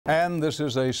And this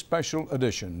is a special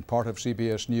edition, part of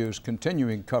CBS News'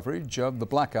 continuing coverage of the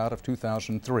blackout of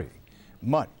 2003.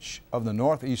 Much of the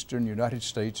northeastern United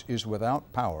States is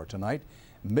without power tonight.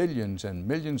 Millions and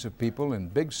millions of people in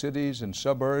big cities and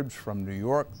suburbs from New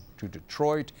York to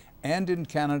Detroit and in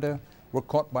Canada were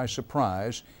caught by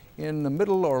surprise in the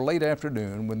middle or late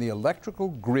afternoon when the electrical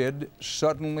grid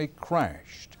suddenly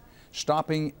crashed,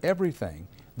 stopping everything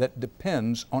that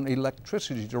depends on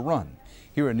electricity to run.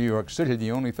 Here in New York City,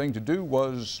 the only thing to do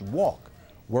was walk.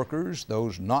 Workers,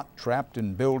 those not trapped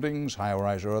in buildings,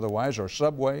 high-rise or otherwise, or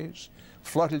subways,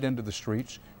 flooded into the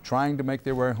streets, trying to make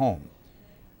their way home.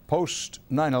 Post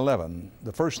 9/11,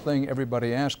 the first thing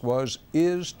everybody asked was,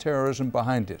 is terrorism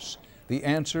behind this? The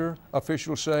answer,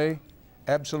 officials say,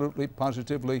 absolutely,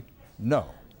 positively, no.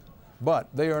 But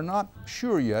they are not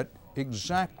sure yet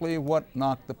exactly what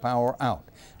knocked the power out.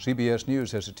 CBS News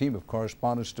has a team of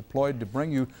correspondents deployed to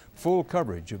bring you full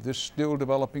coverage of this still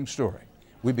developing story.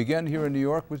 We begin here in New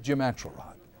York with Jim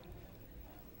Axelrod.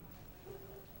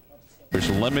 There's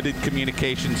limited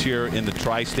communications here in the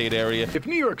tri-state area. If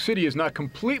New York City is not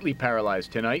completely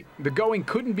paralyzed tonight, the going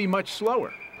couldn't be much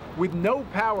slower. With no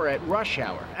power at rush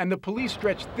hour and the police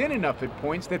stretched thin enough at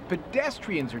points that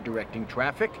pedestrians are directing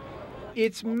traffic,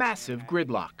 it's massive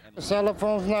gridlock. The cell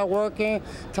phone's not working,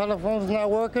 telephone's not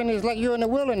working. It's like you're in the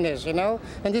wilderness, you know?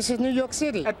 And this is New York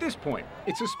City. At this point,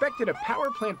 it's suspected a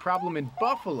power plant problem in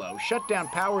Buffalo shut down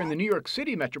power in the New York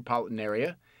City metropolitan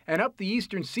area and up the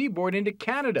eastern seaboard into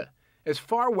Canada, as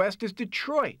far west as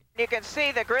Detroit. You can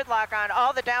see the gridlock on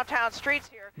all the downtown streets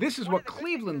here. This is what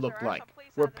Cleveland looked like,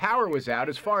 where power was out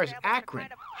as far as Akron,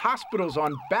 hospitals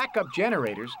on backup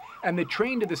generators, and the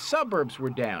train to the suburbs were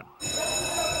down.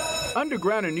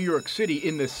 Underground in New York City,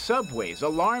 in the subways,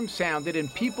 alarms sounded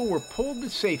and people were pulled to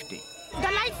safety. The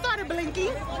lights started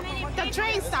blinking, the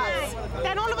train stops.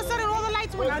 Then all of a sudden all the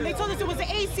lights went on. They told us it was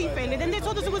the AC failure. Then they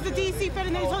told us it was the DC failure.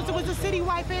 And they told us it was the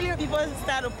citywide failure. People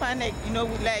started to panic, you know,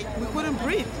 we couldn't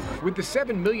breathe. With the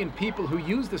 7 million people who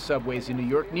use the subways in New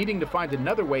York needing to find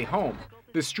another way home,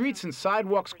 the streets and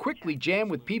sidewalks quickly jammed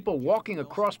with people walking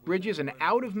across bridges and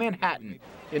out of Manhattan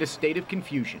in a state of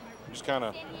confusion. Just kind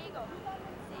of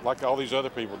like all these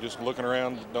other people, just looking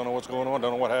around, don't know what's going on,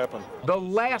 don't know what happened. The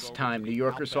last time New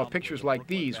Yorkers saw pictures like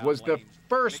these was the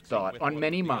first thought on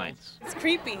many minds. It's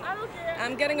creepy.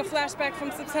 I'm getting a flashback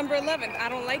from September 11th. I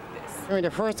don't like this. I mean,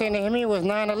 the first thing that hit me was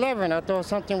 9/11. I thought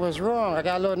something was wrong. I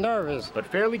got a little nervous. But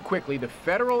fairly quickly, the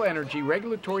Federal Energy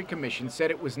Regulatory Commission said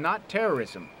it was not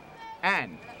terrorism,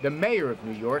 and the mayor of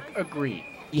New York agreed.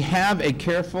 We have a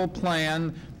careful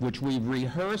plan which we've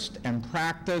rehearsed and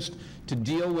practiced to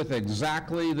deal with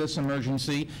exactly this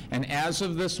emergency, and as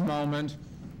of this moment,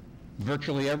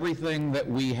 virtually everything that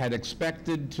we had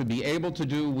expected to be able to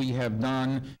do, we have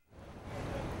done.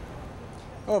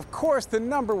 Of course, the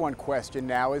number one question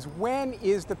now is, when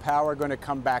is the power going to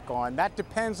come back on? That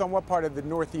depends on what part of the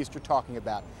Northeast you're talking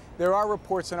about. There are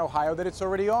reports in Ohio that it's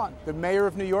already on. The mayor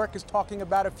of New York is talking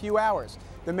about a few hours.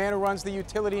 The man who runs the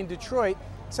utility in Detroit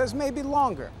says maybe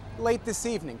longer, late this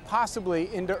evening,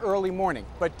 possibly into early morning.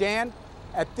 But Dan,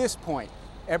 at this point,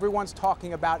 everyone's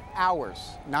talking about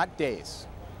hours, not days.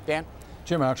 Dan?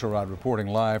 Jim Axelrod reporting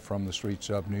live from the streets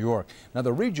of New York. Now,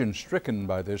 the region stricken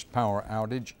by this power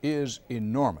outage is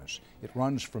enormous. It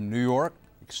runs from New York,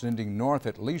 extending north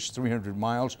at least 300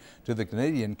 miles to the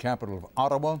Canadian capital of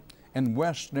Ottawa, and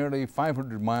west nearly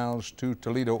 500 miles to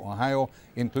Toledo, Ohio,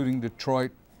 including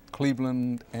Detroit,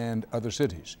 Cleveland, and other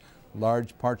cities.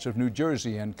 Large parts of New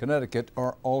Jersey and Connecticut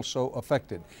are also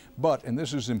affected. But, and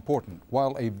this is important,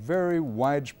 while a very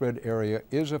widespread area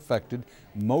is affected,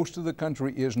 most of the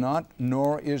country is not,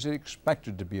 nor is it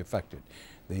expected to be affected.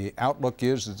 The outlook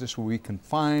is that this will be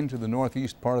confined to the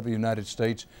northeast part of the United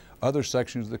States. Other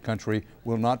sections of the country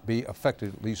will not be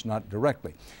affected, at least not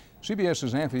directly.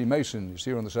 CBS's Anthony Mason is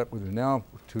here on the set with me now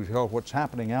to tell what's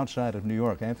happening outside of New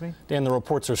York. Anthony? Dan, the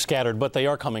reports are scattered, but they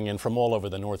are coming in from all over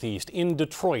the Northeast. In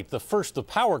Detroit, the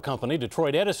power company,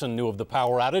 Detroit Edison, knew of the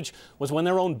power outage was when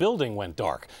their own building went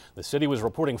dark. The city was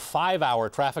reporting 5-hour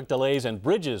traffic delays, and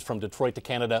bridges from Detroit to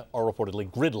Canada are reportedly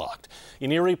gridlocked.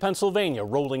 In Erie, Pennsylvania,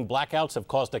 rolling blackouts have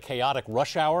caused a chaotic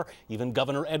rush hour. Even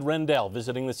Governor Ed Rendell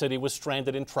visiting the city was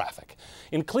stranded in traffic.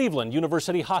 In Cleveland,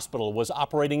 University Hospital was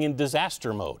operating in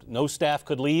disaster mode. No staff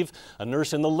could leave. A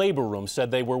nurse in the labor room said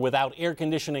they were without air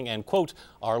conditioning and, quote,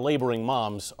 our laboring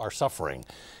moms are suffering.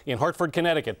 In Hartford,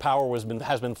 Connecticut, power has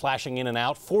been flashing in and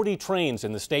out. 40 trains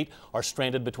in the state are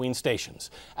stranded between stations.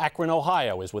 Akron,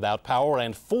 Ohio is without power,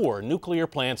 and 4 nuclear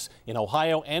plants in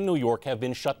Ohio and New York have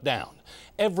been shut down.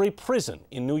 Every prison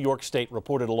in New York State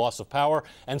reported a loss of power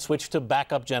and switched to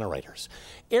backup generators.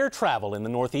 Air travel in the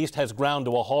Northeast has ground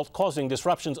to a halt, causing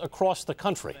disruptions across the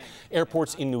country.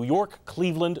 Airports in New York,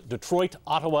 Cleveland, Detroit,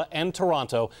 Ottawa, and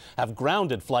Toronto have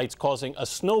grounded flights, causing a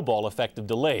snowball effect of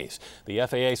delays. The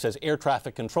FAA says air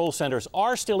traffic control centers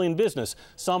are still in business,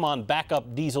 some on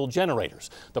backup diesel generators.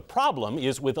 The problem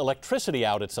is with electricity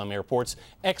out at some airports,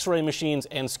 X-ray machines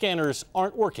and scanners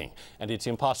aren't working, and it's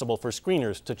impossible for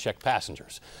screeners to check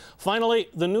passengers. Finally,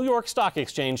 the New York Stock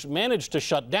Exchange managed to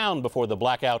shut down before the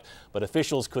blackout, but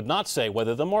officials could not say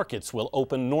whether the markets will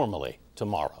open normally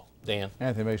tomorrow. Dan?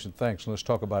 Anthony Mason, thanks. Let's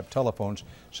talk about telephones.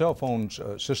 Cell phone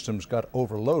systems got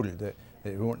overloaded.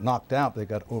 They weren't knocked out, they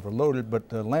got overloaded, but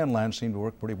landlines seem to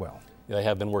work pretty well. They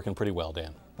have been working pretty well,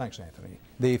 Dan. Thanks, Anthony.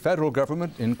 The federal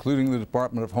government, including the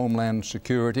Department of Homeland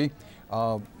Security,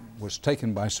 was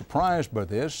taken by surprise by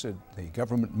this. The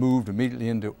government moved immediately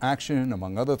into action,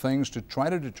 among other things, to try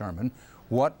to determine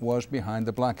what was behind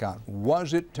the blackout.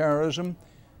 Was it terrorism?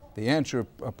 The answer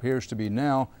appears to be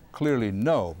now clearly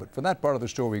no. But for that part of the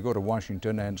story, we go to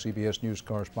Washington and CBS News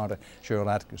correspondent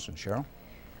Cheryl Atkinson. Cheryl?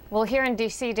 Well, here in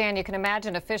D.C., Dan, you can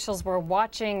imagine officials were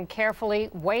watching carefully,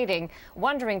 waiting,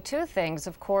 wondering 2 things,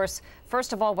 of course.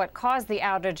 First of all, what caused the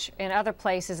outage in other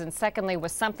places, and secondly,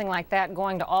 was something like that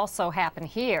going to also happen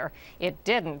here? It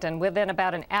didn't, and within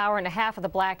about an hour and a half of the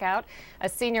blackout, a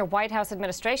senior White House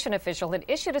administration official had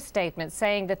issued a statement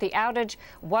saying that the outage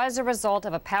was a result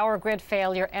of a power grid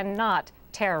failure and not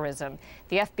terrorism.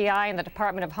 The FBI and the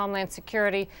Department of Homeland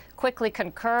Security quickly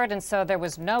concurred, and so there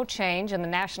was no change in the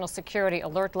national security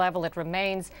alert level. It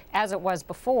remains as it was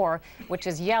before, which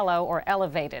is yellow or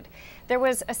elevated. There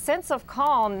was a sense of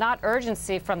calm, not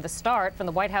urgency from the start, from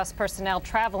the White House personnel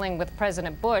traveling with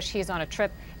President Bush. He's on a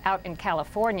trip out in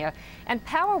California. And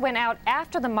power went out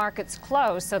after the markets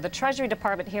closed, so the Treasury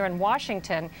Department here in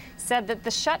Washington said that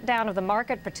the shutdown of the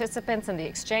market participants and the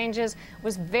exchanges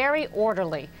was very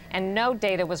orderly and no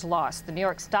data was lost. The New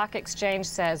York Stock Exchange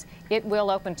says it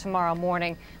will open tomorrow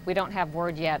morning. We don't have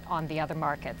word yet on the other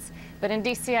markets. But in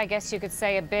D.C., I guess you could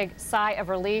say a big sigh of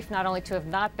relief, not only to have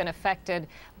not been affected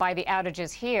by the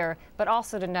outages here, but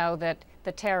also to know that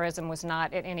the terrorism was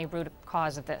not at any root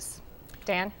cause of this.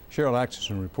 Dan? Cheryl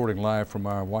Atkinson reporting live from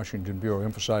our Washington Bureau,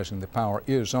 emphasizing the power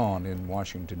is on in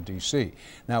Washington, D.C.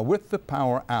 Now, with the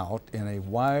power out in a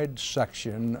wide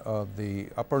section of the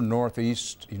upper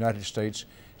northeast United States,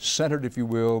 centered, if you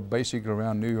will, basically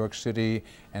around New York City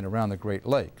and around the Great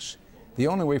Lakes, the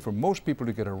only way for most people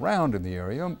to get around in the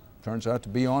area turns out to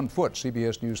be on foot.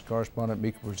 CBS News correspondent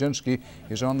Mika Brzezinski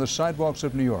is on the sidewalks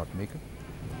of New York. Mika?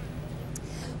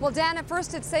 Well, Dan, at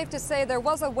first it's safe to say there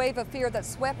was a wave of fear that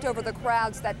swept over the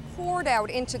crowds that poured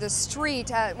out into the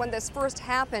street when this first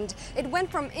happened. It went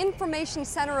from information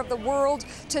center of the world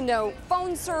to no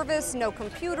phone service, no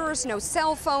computers, no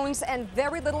cell phones, and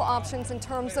very little options in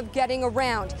terms of getting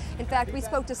around. In fact, we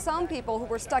spoke to some people who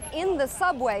were stuck in the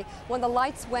subway when the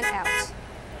lights went out.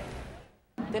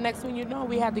 The next thing you know,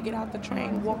 we had to get out the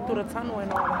train, walk through the tunnel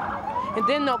and all that. And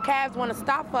then no cabs want to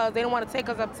stop us. They don't want to take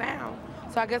us uptown.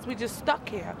 So I guess we just stuck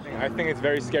here. I think it's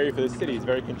very scary for the city. It's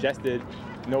very congested.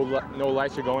 No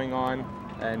lights are going on,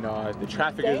 and the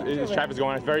traffic is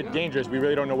going on. It's very dangerous. We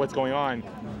really don't know what's going on.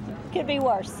 Could be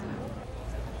worse.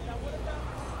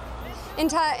 In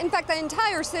fact, the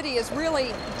entire city is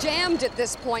really jammed at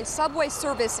this point. Subway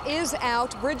service is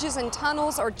out. Bridges and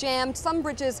tunnels are jammed. Some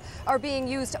bridges are being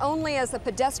used only as a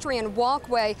pedestrian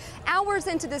walkway. Hours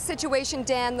into this situation,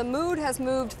 Dan, the mood has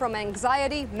moved from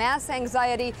anxiety, mass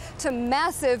anxiety, to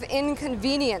massive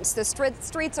inconvenience. The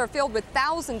streets are filled with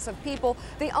thousands of people.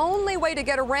 The only way to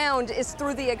get around is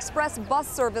through the express bus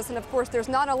service, and of course there's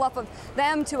not enough of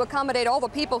them to accommodate all the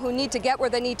people who need to get where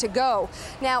they need to go.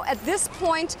 Now, at this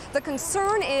point, the concern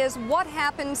is what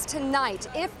happens tonight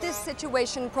if this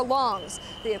situation prolongs.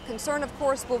 The concern, of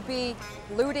course, will be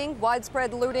looting,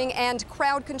 widespread looting, and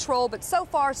crowd control. But so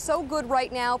far, so good right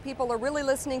now. People are really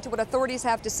listening to what authorities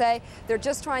have to say. They're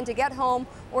just trying to get home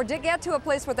or to get to a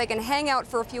place where they can hang out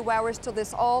for a few hours till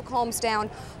this all calms down.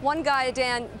 One guy,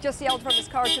 Dan, just yelled from his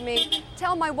car to me,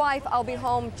 "Tell my wife I'll be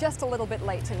home just a little bit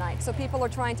late tonight." So people are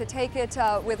trying to take it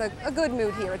with a good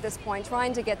mood here at this point,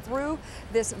 trying to get through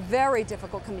this very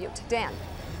difficult commute. Dan.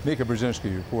 Mika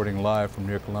Brzezinski reporting live from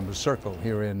near Columbus Circle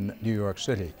here in New York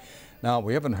City. Now,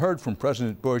 we haven't heard from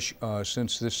President Bush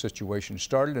since this situation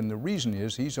started, and the reason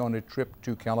is he's on a trip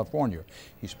to California.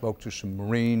 He spoke to some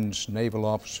Marines, naval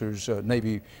officers,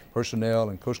 Navy personnel,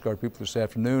 and Coast Guard people this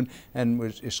afternoon, and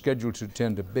is scheduled to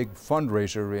attend a big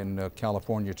fundraiser in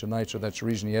California tonight, so that's the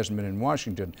reason he hasn't been in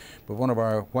Washington. But one of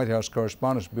our White House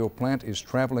correspondents, Bill Plant, is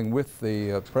traveling with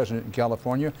the president in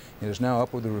California and is now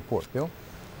up with the report. Bill?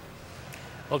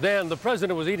 Well, Dan, the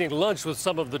president was eating lunch with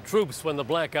some of the troops when the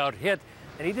blackout hit,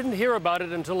 and he didn't hear about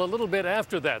it until a little bit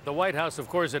after that. The White House, of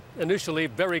course, initially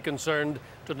very concerned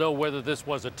to know whether this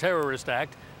was a terrorist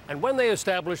act. And when they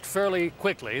established fairly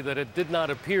quickly that it did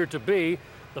not appear to be,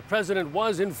 the president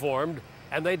was informed,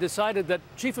 and they decided that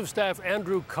Chief of Staff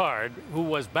Andrew Card, who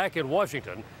was back in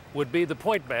Washington, would be the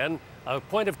point man, a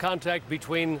point of contact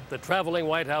between the traveling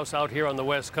White House out here on the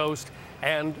West Coast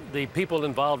and the people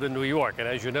involved in New York. And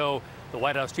as you know, the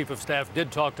White House Chief of Staff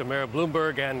did talk to Mayor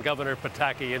Bloomberg and Governor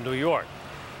Pataki in New York.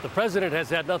 The president has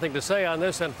had nothing to say on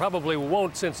this and probably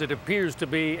won't, since it appears to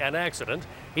be an accident.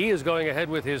 He is going ahead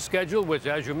with his schedule, which,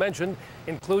 as you mentioned,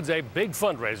 includes a big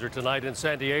fundraiser tonight in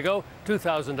San Diego,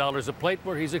 $2,000 a plate,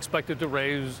 where he's expected to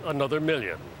raise another $1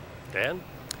 million. Dan?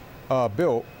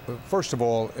 Bill, first of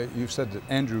all, you said that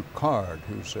Andrew Card,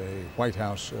 who's a White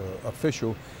House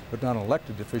official, but not an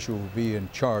elected official, will be in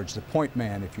charge, the point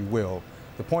man, if you will,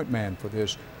 the point man for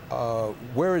this.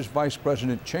 Where is Vice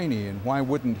President Cheney, and why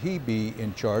wouldn't he be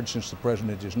in charge since the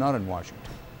president is not in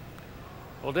Washington?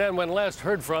 Well, Dan, when last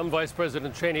heard from, Vice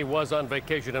President Cheney was on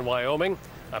vacation in Wyoming.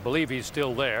 I believe he's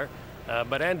still there.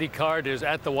 But Andy Card is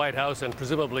at the White House and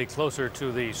presumably closer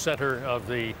to the center of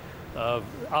the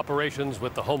operations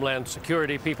with the Homeland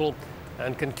Security people,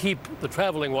 and can keep the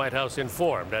traveling White House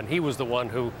informed. And he was the one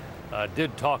who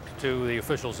did talk to the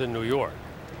officials in New York.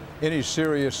 Any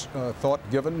serious thought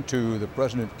given to the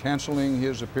president canceling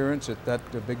his appearance at that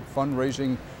big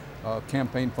fundraising,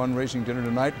 campaign fundraising dinner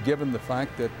tonight, given the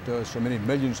fact that so many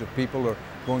millions of people are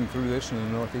going through this in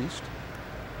the Northeast?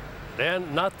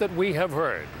 Dan, not that we have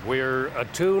heard. We're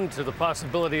attuned to the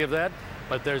possibility of that,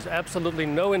 but there's absolutely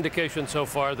no indication so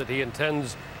far that he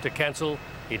intends to cancel.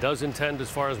 He does intend, as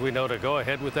far as we know, to go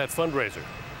ahead with that fundraiser.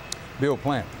 Bill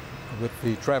Plant with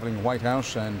the traveling White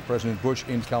House and President Bush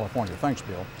in California. Thanks,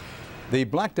 Bill. The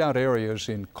blacked out areas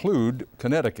include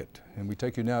Connecticut, and we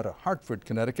take you now to Hartford,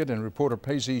 Connecticut, and reporter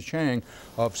Pei Chang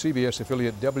of CBS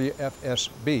affiliate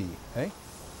WFSB. Hey?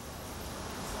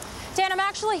 Dan, I'm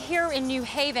actually here in New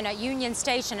Haven at Union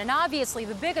Station, and obviously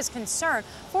the biggest concern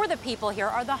for the people here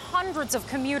are the hundreds of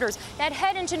commuters that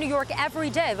head into New York every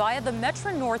day via the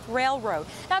Metro-North Railroad.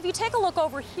 Now, if you take a look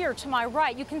over here to my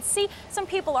right, you can see some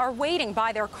people are waiting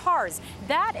by their cars.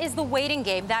 That is the waiting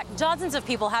game that dozens of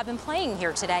people have been playing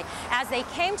here today as they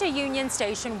came to Union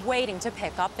Station waiting to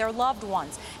pick up their loved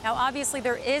ones. Now, obviously,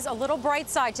 there is a little bright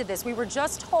side to this. We were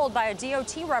just told by a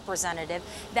DOT representative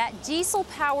that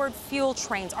diesel-powered fuel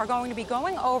trains are going to be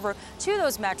going over to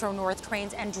those Metro-North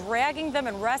trains and dragging them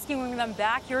and rescuing them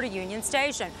back here to Union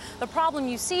Station. The problem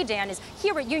you see, Dan, is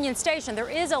here at Union Station there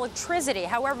is electricity.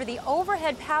 However, the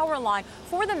overhead power line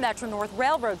for the Metro-North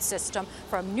Railroad system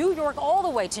from New York all the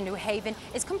way to New Haven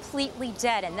is completely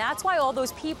dead, and that's why all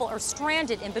those people are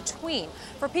stranded in between.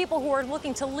 For people who are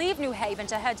looking to leave New Haven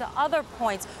to head to other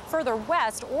points further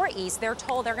west or east, they're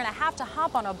told they're going to have to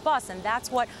hop on a bus, and that's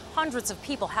what hundreds of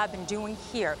people have been doing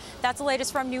here. That's the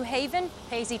latest from New Haven.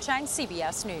 Pei Chang,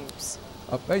 CBS News.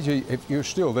 Pei, if you're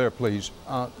still there, please.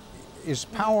 Is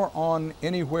power on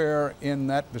anywhere in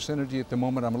that vicinity at the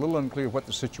moment? I'm a little unclear what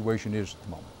the situation is at the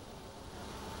moment.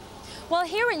 Well,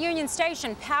 here at Union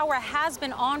Station, power has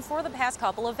been on for the past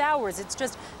couple of hours. It's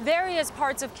just various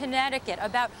parts of Connecticut.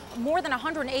 About more than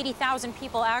 180,000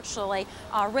 people actually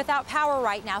are without power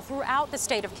right now throughout the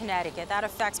state of Connecticut. That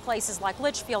affects places like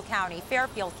Litchfield County,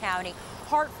 Fairfield County,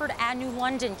 Hartford and New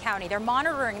London County. They're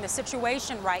monitoring the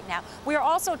situation right now. We are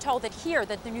also told that here,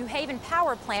 that the New Haven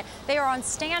power plant, they are on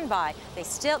standby.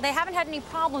 They haven't had any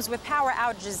problems with power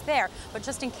outages there, but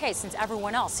just in case, since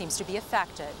everyone else seems to be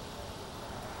affected.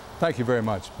 Thank you very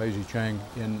much, Pei Chang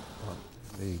in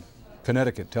the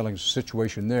Connecticut, telling us the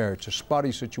situation there. It's a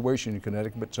spotty situation in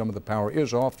Connecticut, but some of the power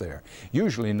is off there.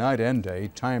 Usually night and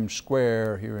day, Times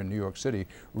Square here in New York City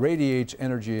radiates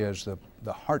energy as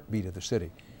the heartbeat of the city.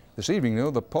 This evening,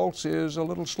 though, the pulse is a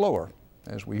little slower,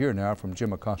 as we hear now from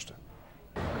Jim Acosta.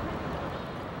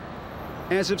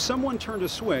 As if someone turned a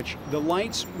switch, the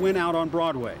lights went out on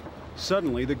Broadway.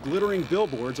 Suddenly, the glittering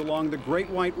billboards along the Great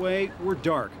White Way were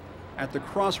dark. At the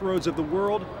crossroads of the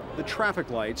world, the traffic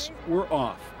lights were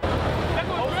off.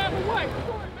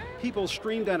 People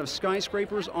streamed out of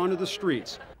skyscrapers onto the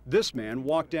streets. This man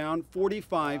walked down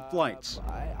 45 flights.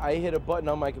 I hit a button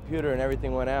on my computer and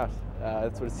everything went out.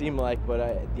 That's what it seemed like, but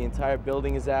the entire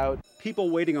building is out.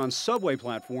 People waiting on subway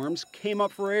platforms came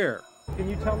up for air. Can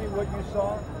you tell me what you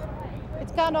saw?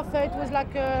 It's kind of, it was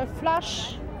like a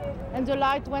flash, and the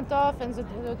light went off, and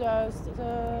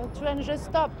the train just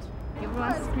stopped.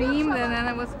 Everyone screamed, and then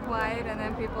it was quiet, and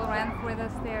then people ran for the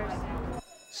stairs.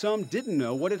 Some didn't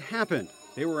know what had happened.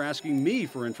 They were asking me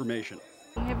for information.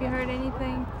 Have you heard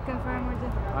anything confirmed or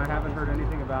did? I haven't heard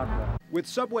anything about that. With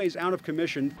subways out of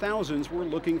commission, thousands were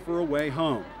looking for a way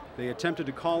home. They attempted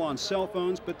to call on cell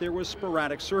phones, but there was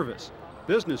sporadic service.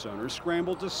 Business owners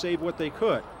scrambled to save what they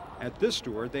could. At this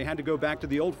store, they had to go back to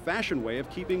the old-fashioned way of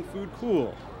keeping food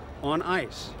cool, on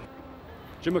ice.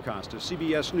 Jim Acosta,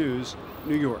 CBS News,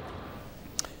 New York.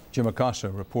 Jim Acosta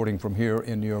reporting from here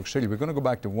in New York City. We're going to go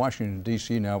back to Washington,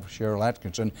 D.C. now with Cheryl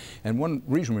Atkinson. And one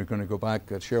reason we're going to go back,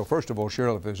 Cheryl, first of all,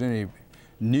 Cheryl, if there's any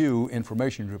new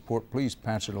information to report, please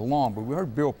pass it along. But we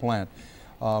heard Bill Plant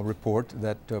report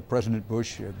that President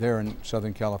Bush there in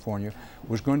Southern California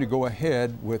was going to go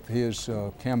ahead with his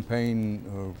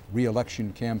campaign,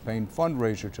 re-election campaign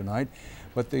fundraiser tonight.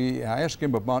 But I asked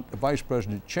him about Vice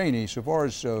President Cheney. So far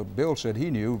as Bill said he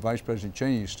knew, Vice President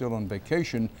Cheney is still on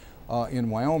vacation in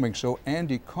Wyoming. So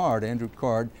Andrew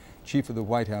Card, chief of the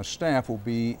White House staff, will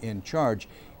be in charge.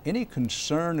 Any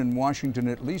concern in Washington,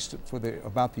 at least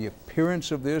about the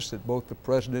appearance of this, that both the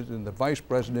president and the vice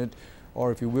president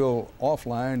are, if you will,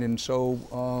 offline, and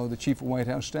so the chief of White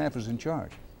House staff is in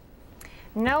charge?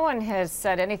 No one has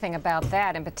said anything about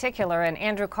that in particular, and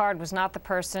Andrew Card was not the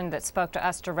person that spoke to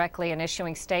us directly in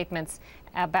issuing statements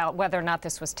about whether or not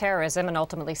this was terrorism and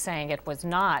ultimately saying it was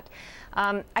not.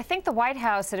 I think the White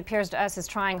House, it appears to us, is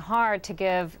trying hard to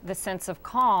give the sense of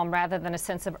calm rather than a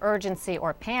sense of urgency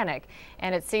or panic,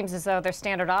 and it seems as though their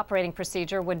standard operating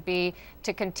procedure would be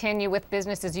to continue with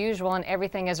business as usual and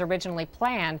everything as originally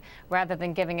planned, rather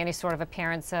than giving any sort of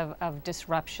appearance of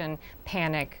disruption,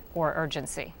 panic, or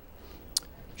urgency.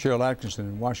 Cheryl Atkinson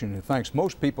in Washington, thanks.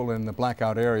 Most people in the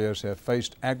blackout areas have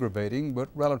faced aggravating but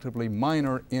relatively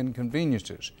minor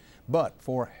inconveniences. But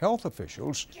for health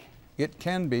officials, it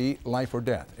can be life or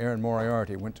death. Erin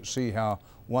Moriarty went to see how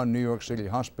one New York City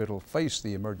hospital faced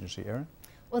the emergency. Erin?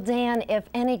 Well, Dan, if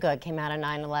any good came out of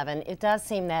 9/11, it does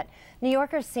seem that New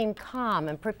Yorkers seem calm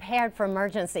and prepared for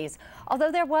emergencies.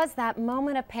 Although there was that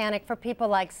moment of panic for people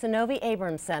like Synovi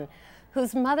Abramson,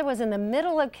 whose mother was in the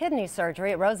middle of kidney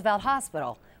surgery at Roosevelt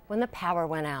Hospital when the power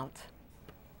went out.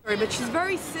 But she's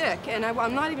very sick, and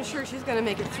I'm not even sure she's going to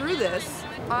make it through this.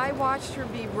 I watched her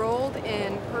be rolled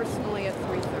in personally at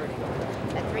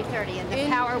 3:30. At 3:30, and the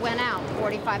power went out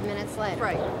 45 minutes later.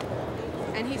 Right.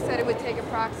 And he said it would take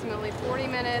approximately 40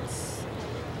 minutes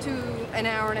to an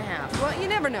hour and a half. Well, you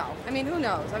never know. I mean, who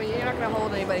knows? I mean, you're not going to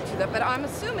hold anybody to that, but I'm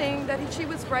assuming that she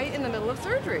was right in the middle of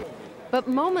surgery. But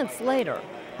moments later,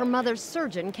 her mother's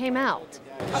surgeon came out.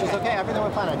 She's okay, everything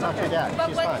went fine. I talked to her dad. But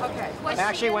She's fine. Okay. It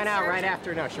actually went out right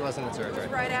after. No, she wasn't in surgery.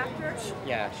 Right after?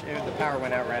 Yeah, the power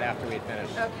went out right after we had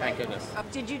finished. Okay. Thank goodness.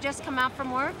 Did you just come out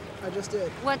from work? I just did.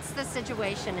 What's the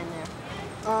situation in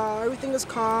there? Everything is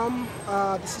calm.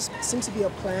 Seems to be a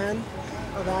plan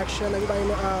of action. Everybody,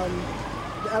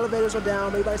 the elevators are down.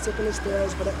 Everybody's taking the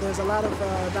stairs, but there's a lot of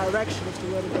direction as to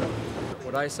where to go.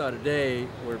 What I saw today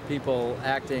were people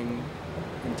acting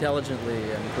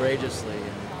intelligently and courageously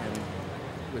and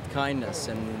with kindness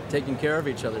and taking care of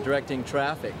each other, directing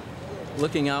traffic,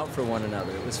 looking out for one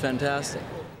another. It was fantastic.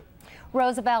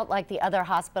 Roosevelt, like the other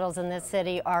hospitals in this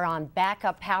city, are on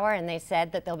backup power, and they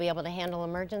said that they'll be able to handle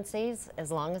emergencies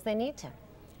as long as they need to.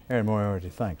 Erin Moriarty,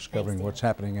 thanks, covering what's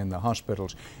happening in the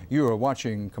hospitals. You are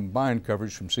watching combined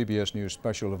coverage from CBS News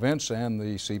Special Events and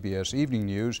the CBS Evening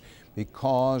News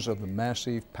because of the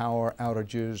massive power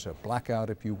outages, a blackout,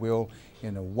 if you will,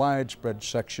 in a widespread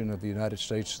section of the United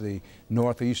States, the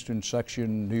northeastern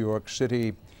section, New York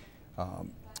City,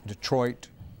 Detroit,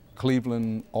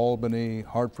 Cleveland, Albany,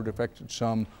 Hartford affected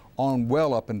some, on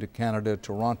well up into Canada,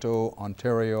 Toronto,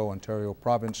 Ontario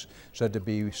province, said to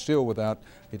be still without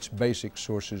its basic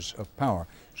sources of power.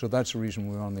 So that's the reason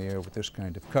we're on the air with this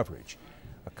kind of coverage.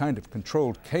 A kind of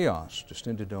controlled chaos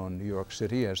descended on New York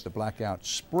City as the blackout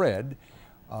spread,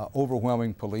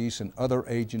 overwhelming police and other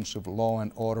agents of law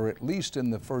and order, at least in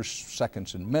the first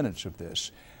seconds and minutes of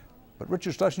this. But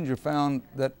Richard Schlesinger found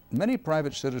that many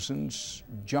private citizens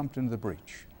jumped into the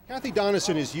breach. Kathy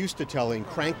Donison is used to telling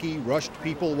cranky, rushed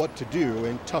people what to do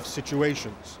in tough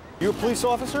situations. You a police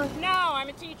officer? No, I'm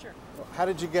a teacher. How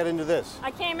did you get into this?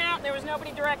 I came out and there was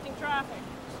nobody directing traffic.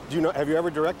 Do you know? Have you ever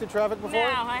directed traffic before? No,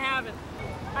 I haven't.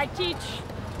 I teach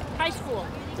high school.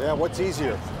 Yeah, what's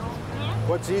easier?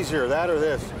 What's easier, that or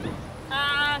this?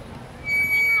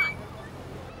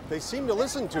 They seem to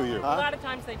listen to you. A lot of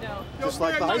times they don't. Just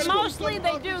like the high But school. mostly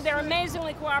they do. They're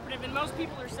amazingly cooperative, and most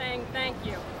people are saying thank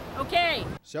you. Okay.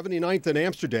 79th and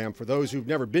Amsterdam, for those who've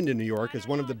never been to New York, is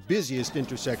one of the busiest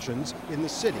intersections in the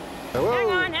city. Hello.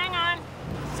 Hang on.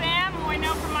 Sam, who I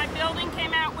know from my building,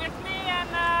 came out with me,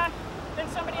 and then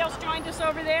somebody else joined us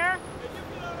over there.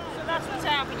 So that's what's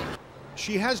happening.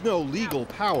 She has no legal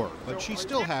power, but she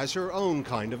still has her own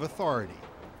kind of authority.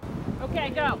 Okay,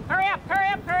 go. Hurry up, go.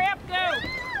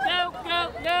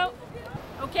 Go.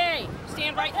 Okay,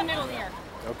 stand right in the middle here.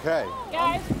 Okay.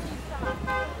 Guys.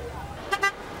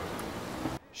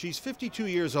 She's 52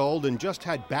 years old and just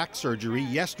had back surgery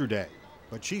yesterday,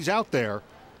 but she's out there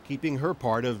keeping her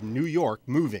part of New York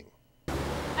moving.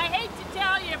 I hate to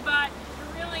tell you, but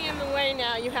you're really in the way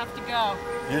now. You have to go.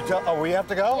 Oh, we have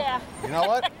to go? Yeah. You know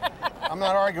what? I'm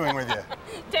not arguing with you.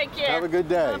 Take care. Have a good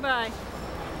day. Bye-bye.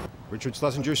 Richard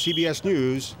Schlesinger, CBS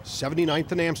News,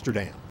 79th and Amsterdam.